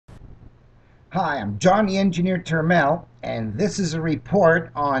Hi, I'm Johnny Engineer Turmel, and this is a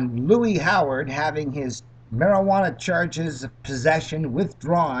report on Louis Howard having his marijuana charges of possession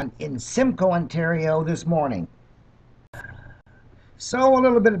withdrawn in Simcoe, Ontario this morning. So, a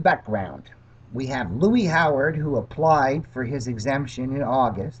little bit of background. We have Louis Howard, who applied for his exemption in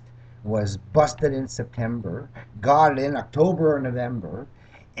August, was busted in September, got it in October or November,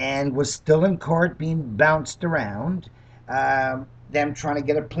 and was still in court being bounced around. Them trying to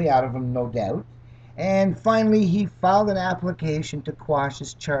get a plea out of him, no doubt. And finally, he filed an application to quash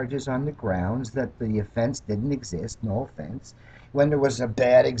his charges on the grounds that the offense didn't exist, no offense, when there was a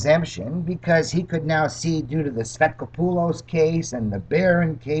bad exemption, because he could now see, due to the Svetkopoulos case and the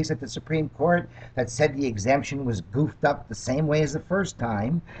Barron case at the Supreme Court, that said the exemption was goofed up the same way as the first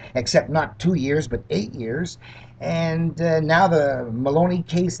time, except not 2 years, but 8 years. And now the Maloney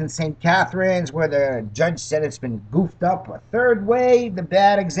case in St. Catharines, where the judge said it's been goofed up a third way, the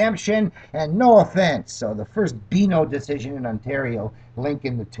bad exemption, and no offense. So the first Beano decision in Ontario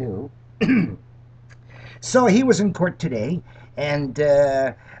linking the two. So he was in court today, and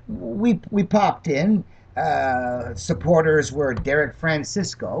we popped in. Supporters were Derek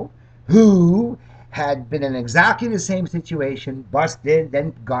Francisco, who had been in exactly the same situation, busted,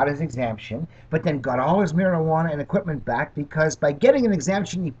 then got his exemption, but then got all his marijuana and equipment back because by getting an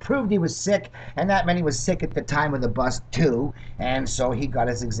exemption, he proved he was sick, and that meant he was sick at the time of the bust too, and so he got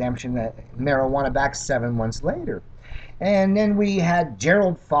his exemption, marijuana back 7 months later. And then we had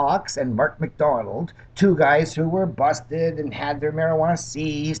Gerald Fox and Mark MacDonald, two guys who were busted and had their marijuana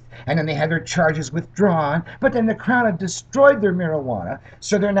seized, and then they had their charges withdrawn, but then the Crown had destroyed their marijuana,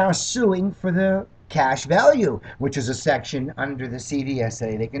 so they're now suing for the cash value, which is a section under the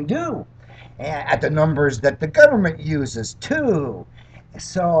CDSA they can do, at the numbers that the government uses too.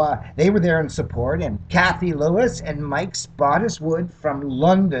 So they were there in support, and Kathy Lewis and Mike Spottiswood from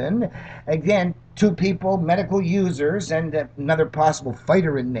London. Again, two people, medical users, and another possible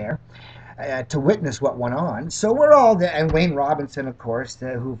fighter in there to witness what went on. So we're all there, and Wayne Robinson, of course,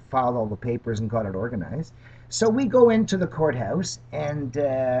 who filed all the papers and got it organized. So we go into the courthouse, and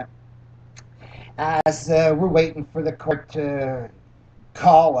as we're waiting for the court to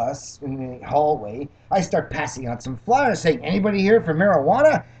call us in the hallway, I start passing out some flyers saying, anybody here for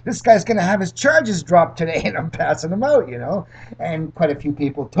marijuana? This guy's going to have his charges dropped today, and I'm passing them out, And quite a few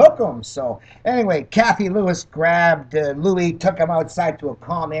people took them. So anyway, Kathy Lewis grabbed Louis, took him outside to a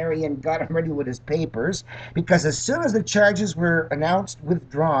calm area, and got him ready with his papers, because as soon as the charges were announced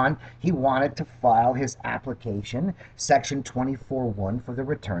withdrawn, he wanted to file his application, section 24(1, for the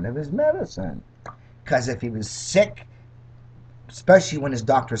return of his medicine. Because if he was sick, especially when his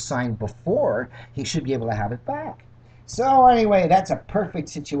doctor signed before, he should be able to have it back. So anyway, that's a perfect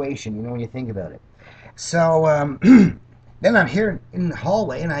situation, when you think about it. So then I'm here in the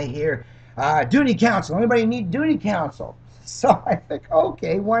hallway, and I hear, duty counsel. Anybody need duty counsel? So I think,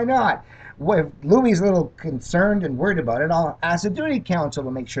 okay, why not? Well, if Louis is a little concerned and worried about it, I'll ask the duty counsel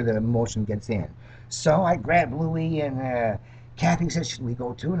to make sure the motion gets in. So I grab Louis, and Kathy says, should we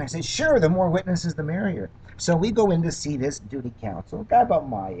go too? And I said, sure, the more witnesses, the merrier. So we go in to see this duty counsel, a guy about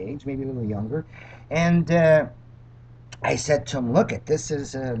my age, maybe a little younger. And I said to him, look, this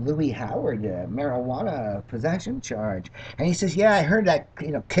is Louis Howard, marijuana possession charge. And he says, yeah, I heard that,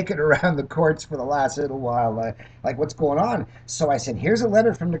 kicking around the courts for the last little while. Like, what's going on? So I said, here's a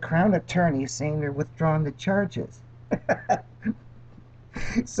letter from the Crown Attorney saying they're withdrawing the charges.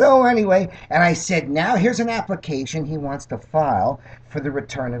 So anyway, and I said, now here's an application he wants to file for the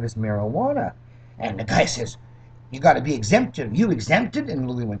return of his marijuana. And the guy says, you got to be exempted. You exempted? And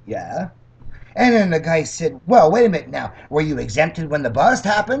Louis went, yeah. And then the guy said, well, wait a minute now. Were you exempted when the bust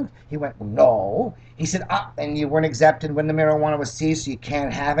happened? He went, well, no. He said, and you weren't exempted when the marijuana was seized, so you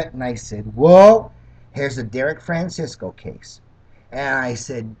can't have it? And I said, whoa, here's the Derek Francisco case. And I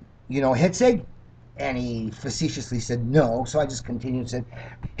said, Hitzig? And he facetiously said no. So I just continued and said,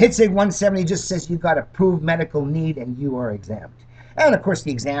 Hitzig 170 just says you got to prove medical need and you are exempt. And of course,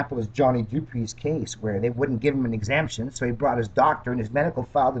 the example is Johnny Dupree's case, where they wouldn't give him an exemption, so he brought his doctor and his medical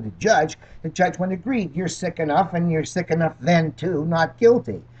file to the judge. The judge went, agreed, you're sick enough, and you're sick enough then too, not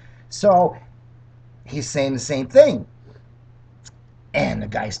guilty. So he's saying the same thing. And the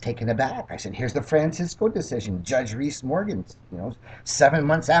guy's taken aback. I said, here's the Francisco decision. Judge Reese Morgan, 7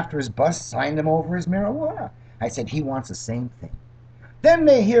 months after his bust, signed him over his marijuana. I said, he wants the same thing. Then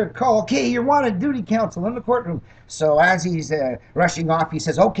they hear a call, okay, you're wanted duty counsel in the courtroom. So as he's rushing off, he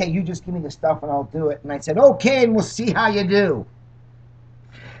says, okay, you just give me the stuff and I'll do it. And I said, okay, and we'll see how you do.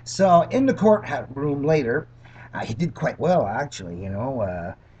 So in the courtroom later, he did quite well, actually,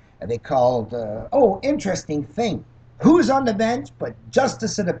 They called, interesting thing. Who's on the bench but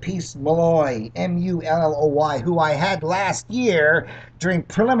Justice of the Peace Malloy, Mulloy, who I had last year during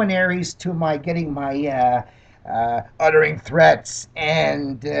preliminaries to my getting my uttering threats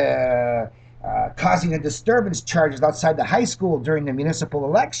and causing a disturbance charges outside the high school during the municipal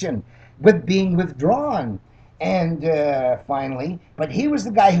election with being withdrawn. And finally, but he was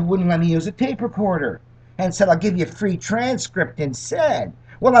the guy who wouldn't let me use a tape recorder and said, I'll give you a free transcript instead.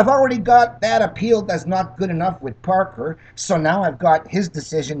 Well, I've already got that appealed as not good enough with Parker, so now I've got his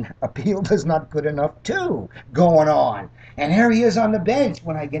decision appealed as not good enough too going on. And here he is on the bench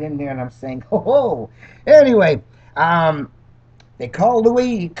when I get in there and I'm saying, ho. Anyway, they call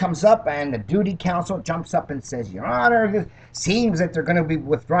Louis, he comes up and the duty counsel jumps up and says, Your Honor, it seems that they're going to be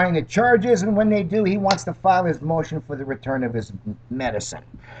withdrawing the charges, and when they do, he wants to file his motion for the return of his medicine.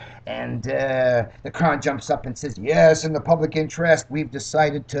 And the Crown jumps up and says, yes, in the public interest, we've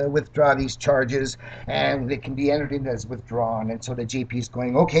decided to withdraw these charges and they can be entered in as withdrawn. And so the JP's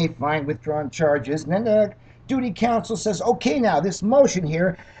going, okay, fine, withdrawn charges. And then the duty counsel says, okay, now this motion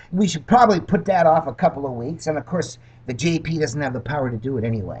here, we should probably put that off a couple of weeks. And of course, the JP doesn't have the power to do it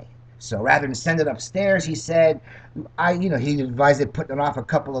anyway. So rather than send it upstairs, he said, he advised it putting it off a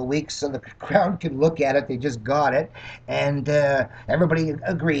couple of weeks so the Crown could look at it. They just got it, and everybody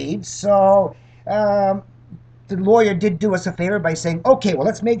agreed. So the lawyer did do us a favor by saying, okay, well,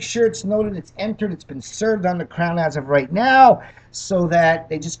 let's make sure it's noted, it's entered, it's been served on the Crown as of right now, so that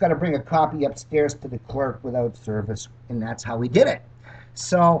they just got to bring a copy upstairs to the clerk without service, and that's how we did it.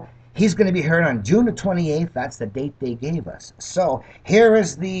 So he's going to be heard on June the 28th. That's the date they gave us. So here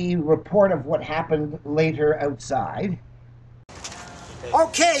is the report of what happened later outside.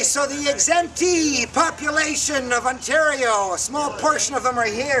 Okay, so the exemptee population of Ontario, a small portion of them are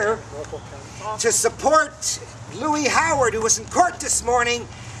here to support Louis Howard, who was in court this morning.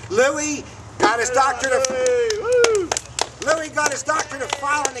 Louis got his doctor to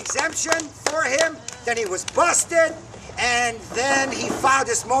file an exemption for him. Then he was busted. And then he filed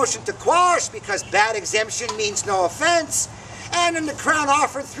his motion to quash because bad exemption means no offense. And then the Crown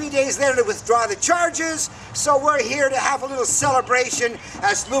offered 3 days later to withdraw the charges. So we're here to have a little celebration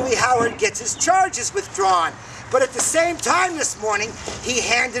as Louis Howard gets his charges withdrawn. But at the same time this morning, he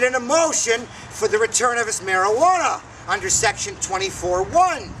handed in a motion for the return of his marijuana under Section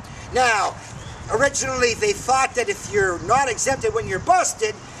 24(1). Now, originally they thought that if you're not exempted when you're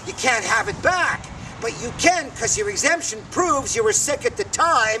busted, you can't have it back. But you can, because your exemption proves you were sick at the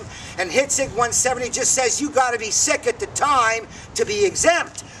time, and Hitzig 170 just says you got to be sick at the time to be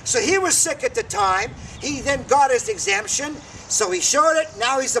exempt. So he was sick at the time. He then got his exemption, so he showed it.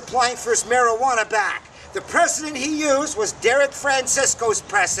 Now he's applying for his marijuana back. The precedent he used was Derek Francisco's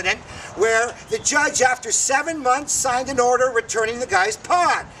precedent, where the judge, after 7 months, signed an order returning the guy's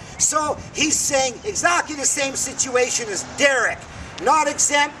pot. So he's saying exactly the same situation as Derek. Not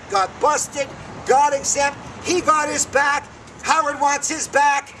exempt, got busted, got exempt, he got his back, Howard wants his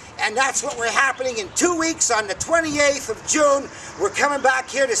back, and that's what we're happening in 2 weeks on the 28th of June. We're coming back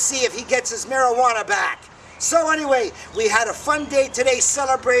here to see if he gets his marijuana back. So anyway, we had a fun day today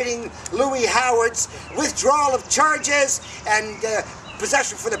celebrating Louis Howard's withdrawal of charges and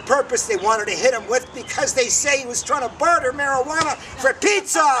possession for the purpose they wanted to hit him with, because they say he was trying to barter marijuana for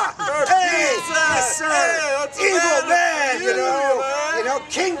pizza. Hey, yes sir, hey, evil man, you know,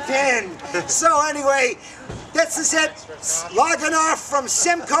 kingpin. So anyway, this is it. Logging off from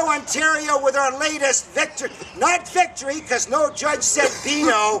Simcoe, Ontario with our latest victory. Not victory, because no judge said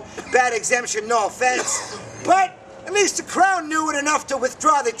Beano, bad exemption, no offense. But at least the Crown knew it enough to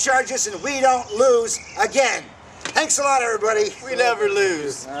withdraw the charges and we don't lose again. Thanks a lot, everybody. We never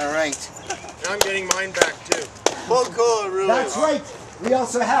lose. All right. I'm getting mine back, too. Full cola, really. That's right. We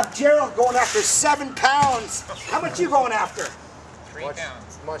also have Gerard going after 7 pounds. How much are you going after? 3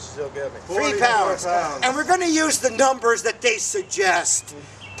 pounds. How much is he'll give me? 3 pounds. And we're going to use the numbers that they suggest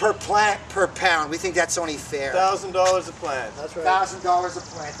per plant, per pound. We think that's only fair. $1,000 a plant. That's right. $1,000 a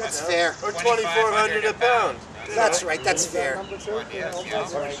plant. That's fair. Or $2,400 a pound. That's right. That's fair. That's right.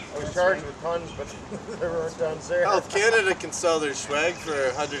 I was charged with tons, but they weren't downstairs. Health Canada can sell their swag for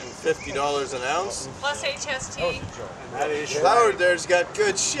 $150 an ounce. Plus HST. Howard there's got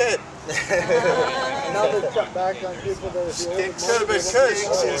good shit. Now they've cut back on people that It could have been cush.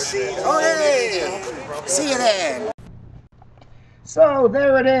 Okay. See you then. So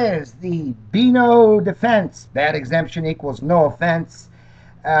there it is. The Beano defense. Bad exemption equals no offense.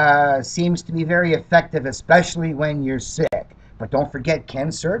 Seems to be very effective, especially when you're sick. But don't forget,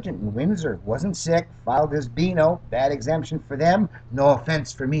 Ken Sargent in Windsor wasn't sick, filed his Beano, bad exemption for them, no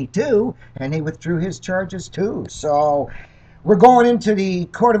offense for me too, and he withdrew his charges too. So we're going into the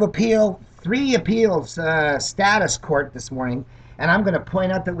Court of Appeal 3 appeals status court this morning, and I'm going to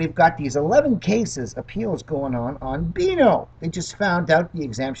point out that we've got these 11 appeals going on Beano. They just found out the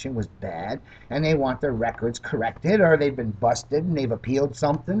exemption was bad, and they want their records corrected, or they've been busted and they've appealed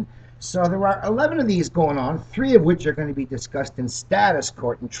something. So there are 11 of these going on, 3 of which are going to be discussed in status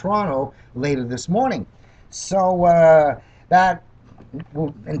court in Toronto later this morning. So that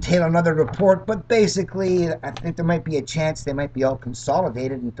will entail another report, but basically I think there might be a chance they might be all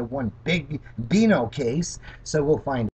consolidated into one big Beano case, so we'll find out.